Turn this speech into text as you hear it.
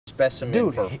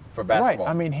specimen for basketball.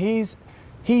 Right. I mean, he's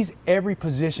every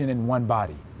position in one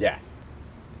body. Yeah.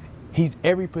 He's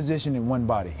every position in one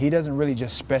body. He doesn't really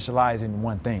just specialize in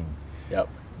one thing. Yep.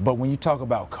 But when you talk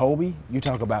about Kobe, you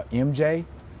talk about MJ.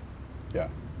 Yeah.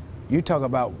 You talk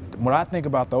about, when I think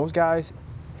about those guys,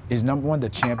 is number one, the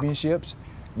championships.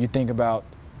 You think about,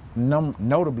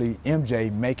 notably,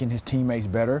 MJ making his teammates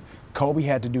better. Kobe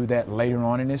had to do that later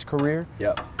on in his career.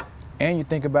 Yep. And you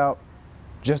think about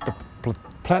just the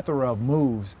plethora of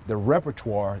moves, the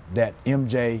repertoire that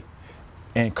MJ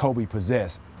and Kobe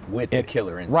possess. With the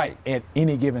killer instinct. Right, at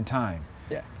any given time.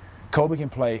 Yeah. Kobe can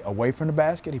play away from the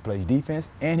basket, he plays defense,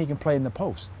 and he can play in the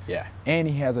post. Yeah. And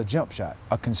he has a jump shot,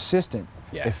 a consistent,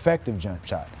 effective jump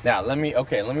shot. Now, let me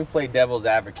play devil's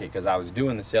advocate, because I was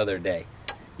doing this the other day.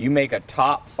 You make a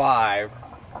top 5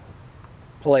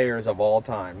 players of all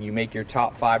time. You make your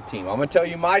top 5 team. I'm going to tell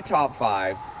you my top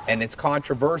 5, and it's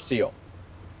controversial.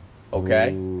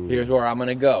 Okay? Ooh. Here's where I'm going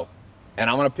to go. And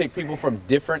I'm going to pick people from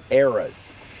different eras.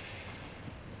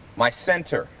 My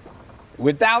center,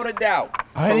 without a doubt,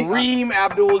 Kareem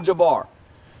Abdul-Jabbar.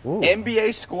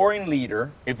 NBA scoring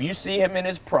leader. If you see him in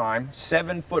his prime,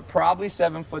 7 foot, probably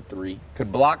 7'3",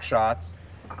 could block shots,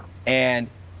 and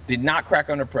did not crack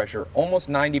under pressure. Almost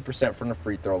 90% from the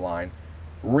free throw line.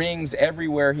 Rings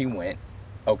everywhere he went.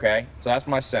 Okay, so that's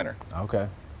my center. Okay.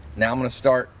 Now I'm going to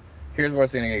start. Here's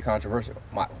what's going to get controversial.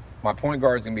 My point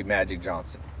guard is going to be Magic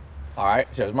Johnson. All right,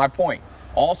 so that's my point.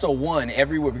 Also won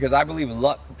everywhere because I believe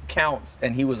luck counts,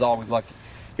 and he was always lucky.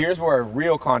 Here's where a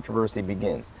real controversy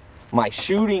begins. My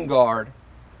shooting guard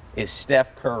is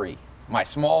Steph Curry. My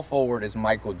small forward is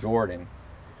Michael Jordan.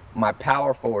 My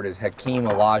power forward is Hakeem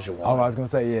Olajuwon. Oh, I was going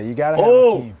to say, yeah, you got to have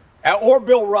Hakeem. Or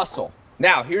Bill Russell.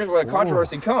 Now, here's where the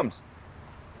controversy comes.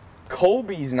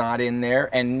 Kobe's not in there,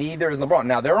 and neither is LeBron.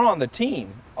 Now, they're on the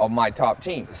team of my top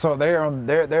team. So they're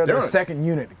the second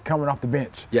unit coming off the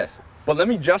bench. Yes. But let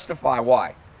me justify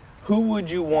why. Who would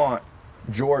you want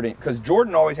Jordan? Because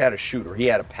Jordan always had a shooter. He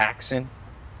had a Paxson,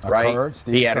 right?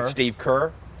 He had a Steve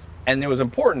Kerr. And it was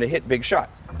important to hit big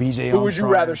shots. BJ Who would you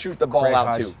rather shoot the ball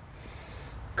out to?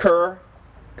 Kerr,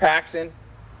 Paxson,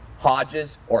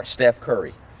 Hodges, or Steph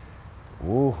Curry?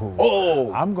 Ooh.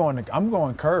 Oh. I'm going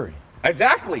Curry.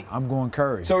 Exactly. I'm going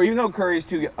Curry. So even though Curry's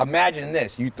too, imagine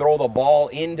this. You throw the ball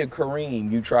into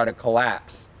Kareem, you try to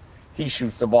collapse. He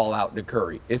shoots the ball out to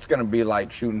Curry. It's going to be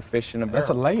like shooting fish in a barrel. That's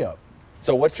a layup.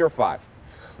 So what's your 5?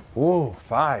 Ooh,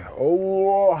 5.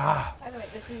 Oh. By the way,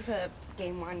 this is the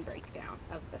game 1 breakdown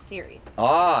of the series.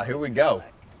 Ah, here we go.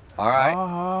 All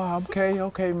right.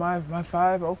 Okay. My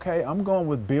 5. Okay, I'm going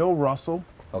with Bill Russell.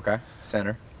 Okay,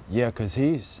 center. Yeah, because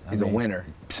he's a winner.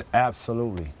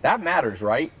 Absolutely. That matters,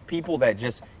 right? People that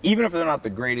just, even if they're not the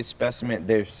greatest specimen,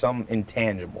 there's some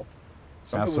intangible.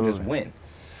 Some people just win.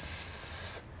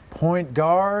 Point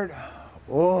guard,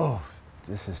 oh,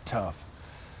 this is tough.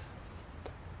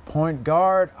 Point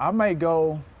guard, I may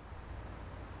go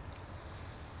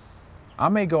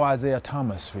Isaiah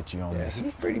Thomas with you on this.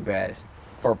 He's pretty bad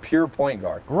for a pure point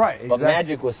guard. Right, exactly. But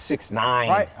Magic was 6'9".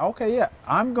 Right, okay, yeah.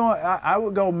 I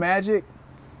would go Magic.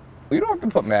 Well, you don't have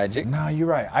to put Magic. No, you're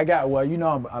right.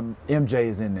 MJ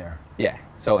is in there. Yeah,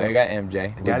 so you got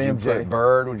MJ. Would you put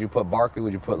Bird? Would you put Barkley?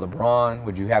 Would you put LeBron?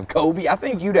 Would you have Kobe? I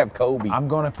think you'd have Kobe. I'm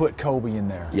going to put Kobe in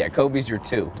there. Yeah, Kobe's your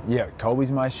 2. Yeah, Kobe's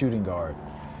my shooting guard.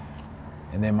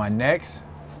 And then my next?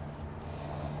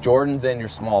 Jordan's in your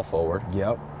small forward.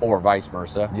 Yep. Or vice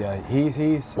versa. Yeah,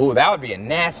 he's. Oh, that would be a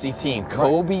nasty team.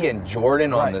 Kobe and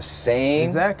Jordan on the same.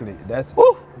 Exactly.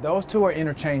 Those 2 are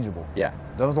interchangeable. Yeah.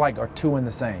 Those are 2 in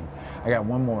the same. I got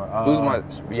one more.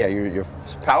 Your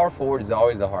power forward is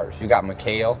always the hardest. You got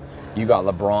McHale, you got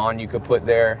LeBron you could put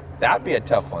there. That'd be a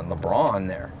tough one, LeBron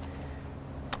there.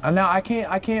 Now I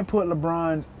can't put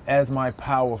LeBron as my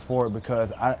power forward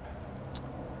because I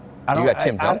don't. You got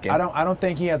Tim Duncan. I don't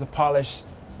think he has a polished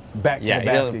back to the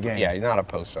basket game. Yeah, he's not a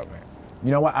post-up man.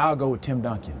 You know what? I'll go with Tim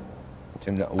Duncan.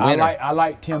 Winner. I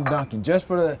like Tim Duncan just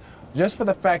for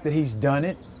the fact that he's done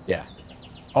it. Yeah.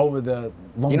 Over the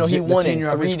he won in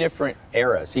 3 different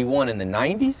eras. He won in the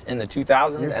 90s, in the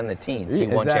 2000s, and the teens. He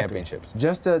won championships.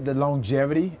 Just the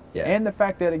longevity and the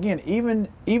fact that, again, even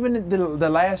the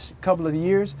last couple of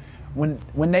years, when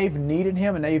they've needed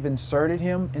him and they've inserted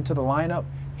him into the lineup,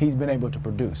 he's been able to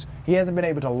produce. He hasn't been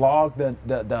able to log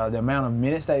the amount of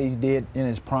minutes that he did in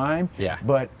his prime. Yeah.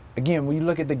 But, again, when you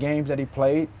look at the games that he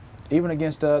played, even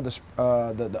against the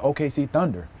OKC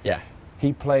Thunder,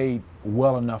 he played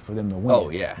well enough for them to win. Oh,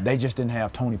 yeah. They just didn't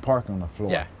have Tony Parker on the floor.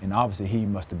 Yeah. And obviously he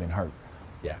must have been hurt.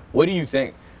 Yeah. What do you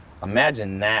think?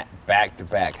 Imagine that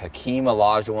back-to-back, Hakeem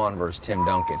Olajuwon versus Tim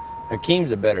Duncan.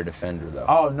 Hakeem's a better defender, though.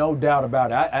 Oh, no doubt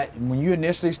about it. When you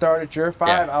initially started your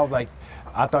 5, I was like,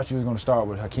 I thought you was going to start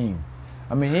with Hakeem.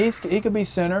 I mean, he could be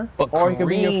center, or he could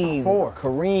be your 4.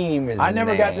 Kareem is. I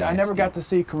never got to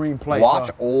see Kareem play.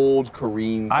 Watch old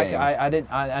Kareem games.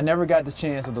 I never got the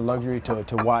chance or the luxury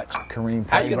to watch Kareem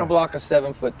play. How you gonna block a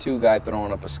 7'2" guy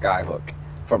throwing up a sky hook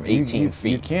from 18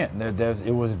 feet? You can't.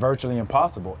 It was virtually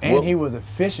impossible, and he was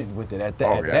efficient with it at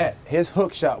that. His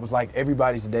hook shot was like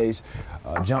everybody's today's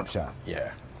jump shot.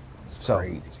 Yeah. So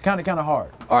crazy. It's kind of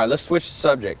hard. All right, let's switch the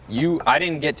subject. I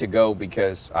didn't get to go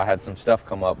because I had some stuff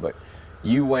come up, but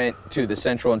you went to the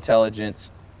Central Intelligence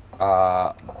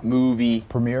movie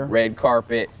premiere, red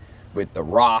carpet with The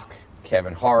Rock,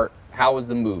 Kevin Hart. How was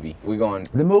the movie?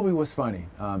 The movie was funny.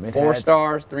 4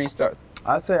 stars, 3 stars.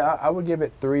 I'd say I would give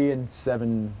it 3 and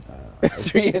 7.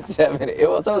 3 and 7. It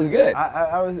was good.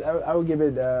 I would give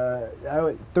it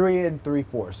 3 and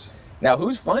 3/4. Now,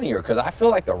 who's funnier? Because I feel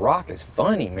like The Rock is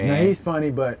funny, man. No, he's funny,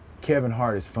 but Kevin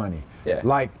Hart is funny. Yeah.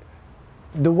 Like,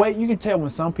 the way you can tell when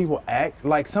some people act,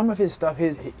 like some of his stuff,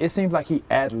 it seems like he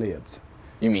ad-libs.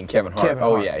 You mean Kevin Hart?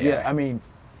 Hart. Yeah. I mean,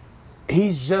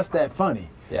 he's just that funny.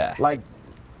 Yeah. Like,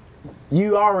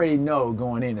 you already know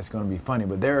going in it's going to be funny,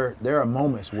 but there are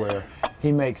moments where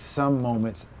he makes some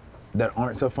moments that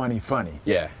aren't so funny.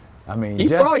 Yeah. I mean, he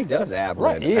probably does ad-lib.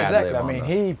 Right, exactly. I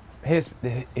mean,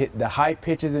 the high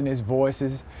pitches in his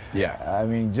voices. Yeah. I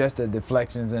mean, just the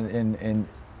deflections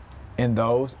in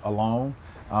those alone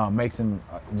makes him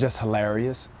just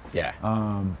hilarious. Yeah.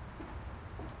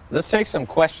 Let's take some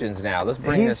questions now. Let's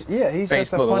bring this he's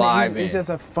Facebook Live in. He's just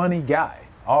a funny guy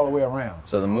all the way around.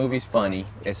 So the movie's funny.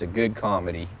 It's a good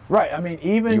comedy. Right. I mean,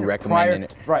 even you recommending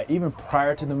it. Right. Even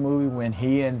prior to the movie, when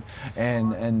he and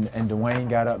Dwayne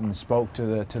got up and spoke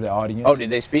to the audience. Oh, did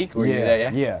they speak? Were you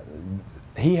there? Yeah.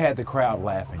 He had the crowd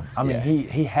laughing. I mean,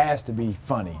 he has to be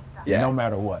funny, no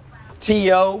matter what.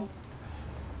 T.O.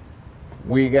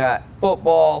 We got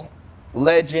football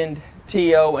legend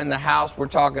T.O. in the house. We're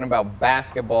talking about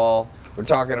basketball. We're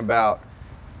talking about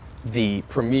the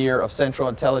premiere of Central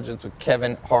Intelligence with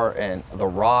Kevin Hart and The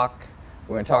Rock.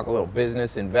 We're going to talk a little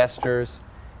business, investors.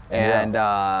 And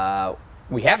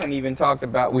we haven't even talked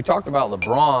about, we talked about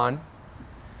LeBron.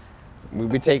 We'll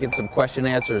be taking some question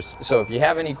answers. So if you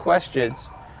have any questions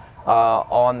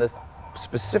on the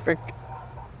specific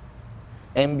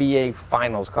NBA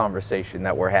Finals conversation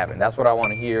that we're having, that's what I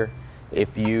want to hear.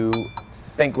 If you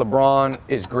think LeBron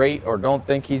is great or don't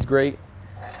think he's great,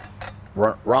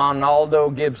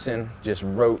 Ronaldo Gibson just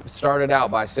started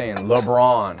out by saying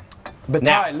LeBron. But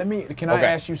now, Ty, can I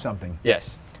ask you something?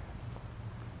 Yes.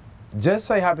 Just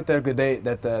say hypothetically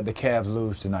that the Cavs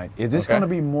lose tonight. Is this going to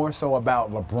be more so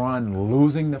about LeBron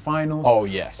losing the finals? Oh,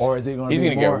 yes. Or is it going to be He's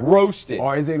going to get roasted.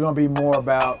 Or is it going to be more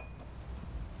about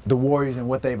the Warriors and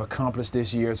what they've accomplished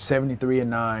this year,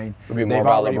 73-9. It'll be more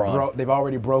about LeBron. They've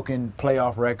already broken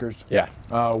playoff records,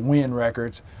 win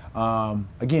records.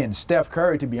 Again, Steph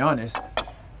Curry, to be honest,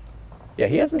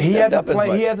 he hasn't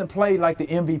played like the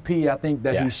MVP I think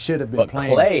that he should have been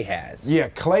playing. But Clay has. Yeah,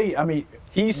 Clay, I mean,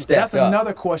 that's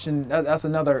another question. That's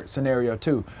another scenario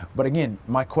too. But again,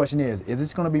 my question is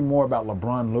this going to be more about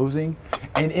LeBron losing?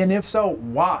 And if so,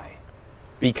 why?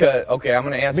 Because, I'm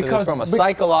going to answer this from a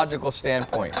psychological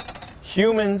standpoint.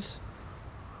 Humans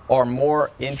are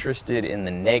more interested in the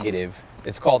negative.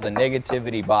 It's called the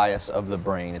negativity bias of the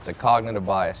brain. It's a cognitive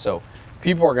bias. So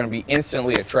people are going to be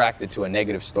instantly attracted to a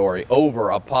negative story over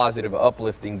a positive,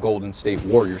 uplifting Golden State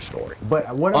Warriors story.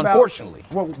 But what about, unfortunately?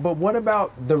 But what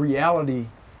about the reality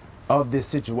of this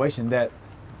situation that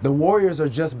the Warriors are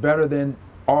just better than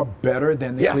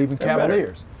the Cleveland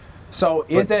Cavaliers? So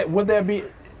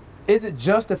is it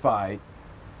justified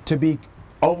to be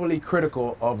overly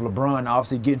critical of LeBron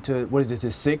obviously getting to, what is this,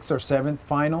 his 6th or 7th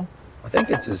final? I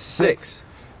think it's his 6th.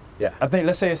 Yeah. I think,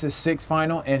 let's say it's his 6th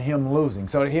final and him losing.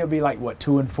 So he'll be like, what,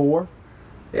 2-4?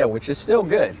 Yeah, which is still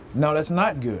good. No, that's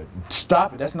not good.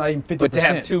 Stop it. That's not even 50%. But to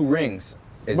have 2 rings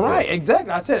is right, good.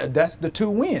 Exactly. I said that's the 2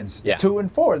 wins. Yeah.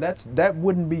 2-4. That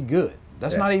wouldn't be good.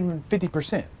 That's not even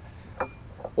 50%.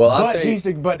 Well,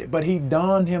 but he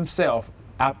donned himself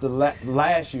after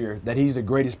last year that he's the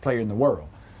greatest player in the world.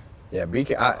 Yeah,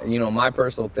 my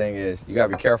personal thing is you got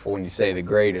to be careful when you say the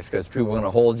greatest because people are going to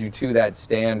hold you to that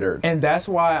standard. And that's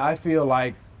why I feel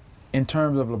like in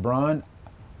terms of LeBron,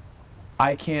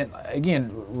 I can't, again,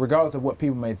 regardless of what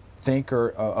people may think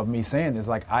or of me saying this,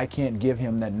 like I can't give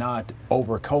him that nod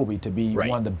over Kobe to be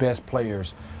one of the best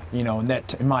players, in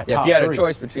my top If you had 3. A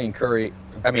choice between between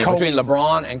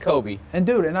LeBron and Kobe. And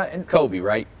dude, and Kobe,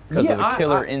 right? Because of the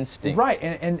killer instinct. Right,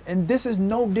 and this is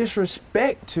no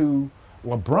disrespect to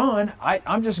LeBron.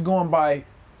 I'm just going by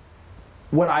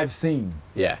what I've seen.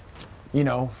 Yeah. you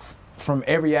know, from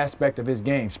every aspect of his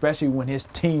game, especially when his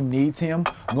team needs him.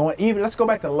 Let's go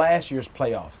back to last year's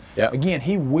playoffs. Yep. Again,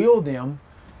 he willed them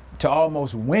to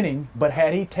almost winning, but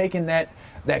had he taken that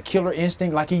killer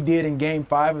instinct like he did in Game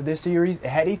 5 of this series,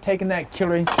 had he taken that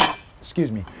killer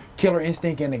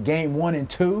instinct in the Game 1 and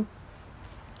 2,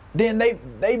 then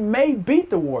they may beat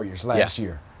the Warriors last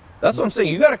year. That's what I'm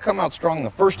saying. You got to come out strong in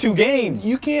the first 2 games.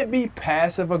 You can't be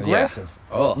passive aggressive.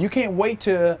 Yeah. Oh. You can't wait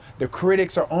till the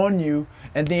critics are on you,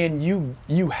 and then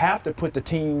you have to put the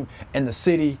team and the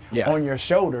city on your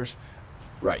shoulders.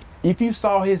 Right. If you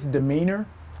saw his demeanor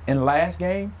in last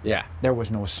game, there was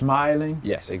no smiling.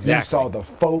 Yes, exactly. You saw the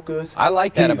focus. I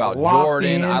like that He's about locked Jordan.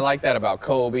 in. I like that about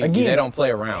Kobe. Again, they don't play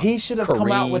around. He should have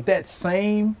come out with that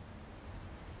same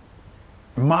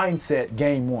mindset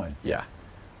Game 1. Yeah.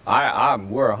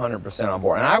 We're 100% on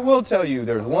board. And I will tell you,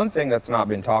 there's one thing that's not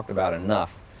been talked about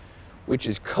enough, which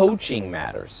is coaching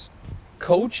matters.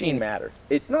 Coaching matters.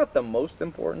 It's not the most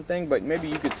important thing, but maybe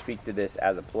you could speak to this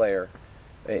as a player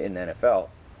in the NFL.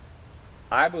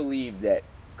 I believe that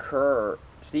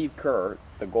Steve Kerr,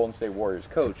 the Golden State Warriors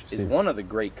coach, is one of the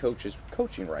great coaches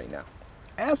coaching right now.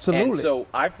 Absolutely. And so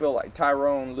I feel like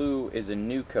Tyronn Lue is a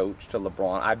new coach to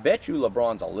LeBron. I bet you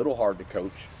LeBron's a little hard to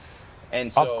coach.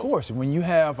 And so, of course, when you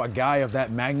have a guy of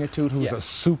that magnitude who's a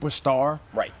superstar.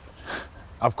 Right.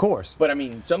 Of course. But, I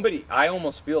mean, I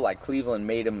almost feel like Cleveland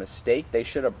made a mistake. They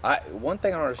should have. One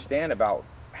thing I don't understand about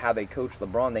how they coach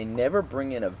LeBron, they never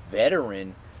bring in a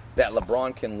veteran that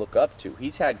LeBron can look up to.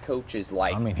 He's had coaches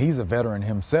like. I mean, he's a veteran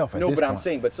himself at this point. I'm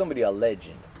saying, but somebody a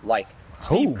legend. Like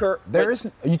Steve Kerr. Are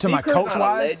you talking about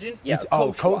coach-wise? Yeah,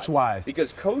 coach-wise.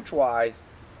 Because coach-wise,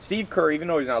 Steve Kerr, even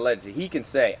though he's not a legend, he can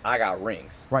say, I got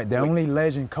rings. Right. The only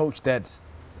legend coach that's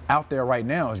out there right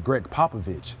now is Greg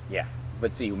Popovich. Yeah.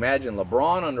 But see, imagine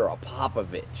LeBron under a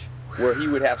Popovich, where he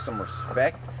would have some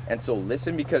respect. And so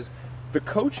listen, because the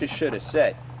coaches should have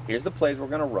said, here's the plays we're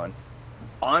going to run.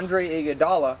 Andre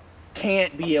Iguodala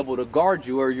can't be able to guard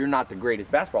you or you're not the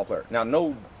greatest basketball player. Now,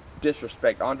 no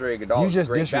disrespect, Andre Iguodala. You just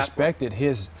disrespected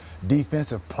his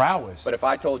defensive prowess. But if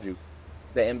I told you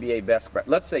the NBA best,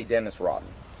 let's say Dennis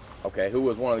Rodman, okay, who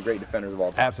was one of the great defenders of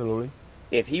all time. Absolutely.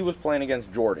 If he was playing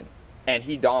against Jordan and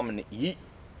he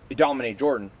dominated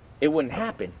Jordan, it wouldn't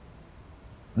happen.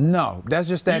 No, that's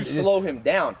just that. You slow him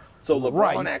down. So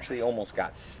LeBron actually almost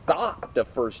got stopped the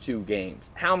first 2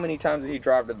 games. How many times did he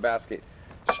drive to the basket,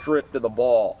 strip to the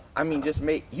ball? I mean,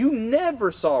 you never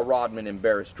saw Rodman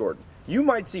embarrass Jordan. You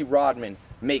might see Rodman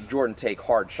make Jordan take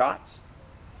hard shots,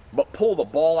 but pull the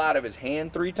ball out of his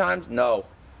hand 3 times? No.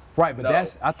 Right, but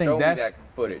I think that's that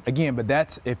footage. Again, but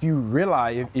that's, if you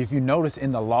realize, if you notice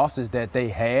in the losses that they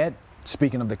had,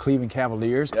 speaking of the Cleveland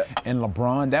Cavaliers and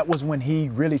LeBron, that was when he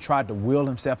really tried to will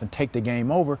himself and take the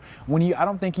game over. I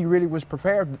don't think he really was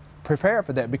prepared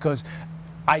for that, because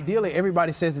ideally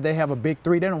everybody says that they have a big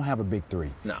 3. They don't have a big 3.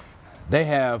 No. They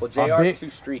have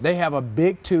They have a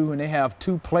big 2, and they have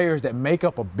 2 players that make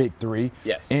up a big 3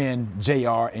 in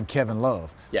JR and Kevin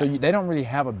Love. So they don't really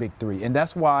have a big 3, and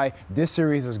that's why this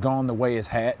series has gone the way it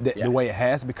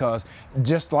has, because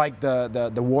just like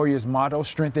the Warriors' motto,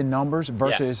 strength in numbers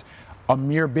versus a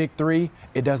mere big 3,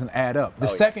 it doesn't add up. The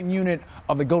second unit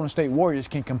of the Golden State Warriors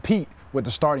can compete with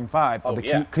the starting 5 of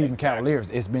the Cleveland Cavaliers.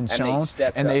 It's been shown,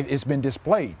 and it's been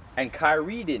displayed. And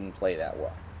Kyrie didn't play that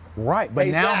well. Right, but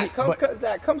hey, now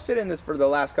Zach, come sit in this for the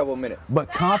last couple of minutes.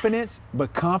 But confidence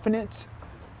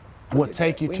will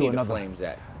take you to another. Flame,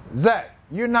 Zach. Zach,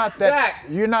 you're not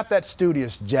that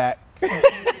studious, Jack. Wait,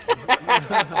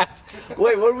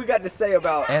 what do we got to say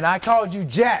about? And I called you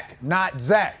Jack, not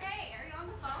Zach. Hey, are you on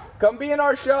the phone? Come be in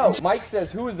our show. Mike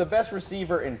says, who is the best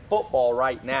receiver in football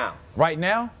right now? Right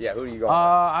now? Yeah, who do you go?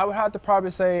 I would have to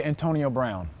probably say Antonio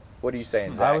Brown. What are you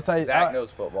saying, Zach? I would say Zach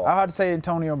knows football. I would have to say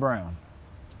Antonio Brown.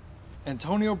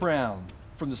 Antonio Brown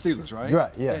from the Steelers, right?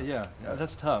 Right, yeah. Yeah,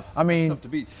 that's tough. I mean, that's tough to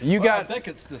beat. I think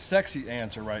it's the sexy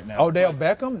answer right now. Odell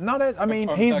Beckham? No,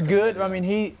 he's Beckham, good. yeah. I mean,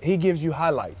 he gives you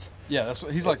highlights. Yeah, that's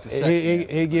what he's like, the sexy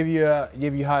He give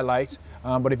you highlights.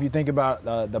 But if you think about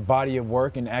the body of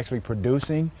work and actually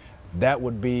producing, that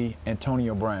would be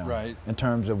Antonio Brown. Right. In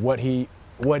terms of what he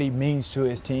means to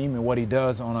his team and what he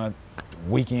does on a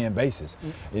weekend basis.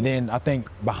 And then I think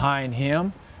behind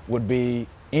him would be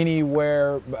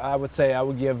anywhere. I would say I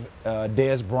would give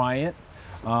Dez Bryant.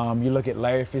 You look at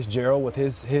Larry Fitzgerald with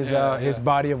his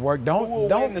body of work. Don't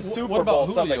win the Super Bowl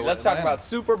something. Let's talk about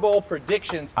Super Bowl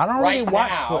predictions. I don't really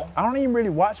watch. I don't even really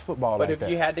watch football. But if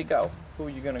you had to go, who are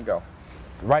you gonna go?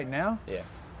 Right now? Yeah.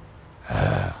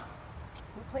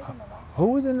 Who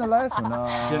was in the last one?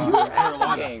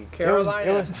 Carolina.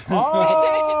 Carolina.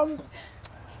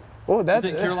 You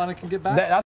think Carolina can get back?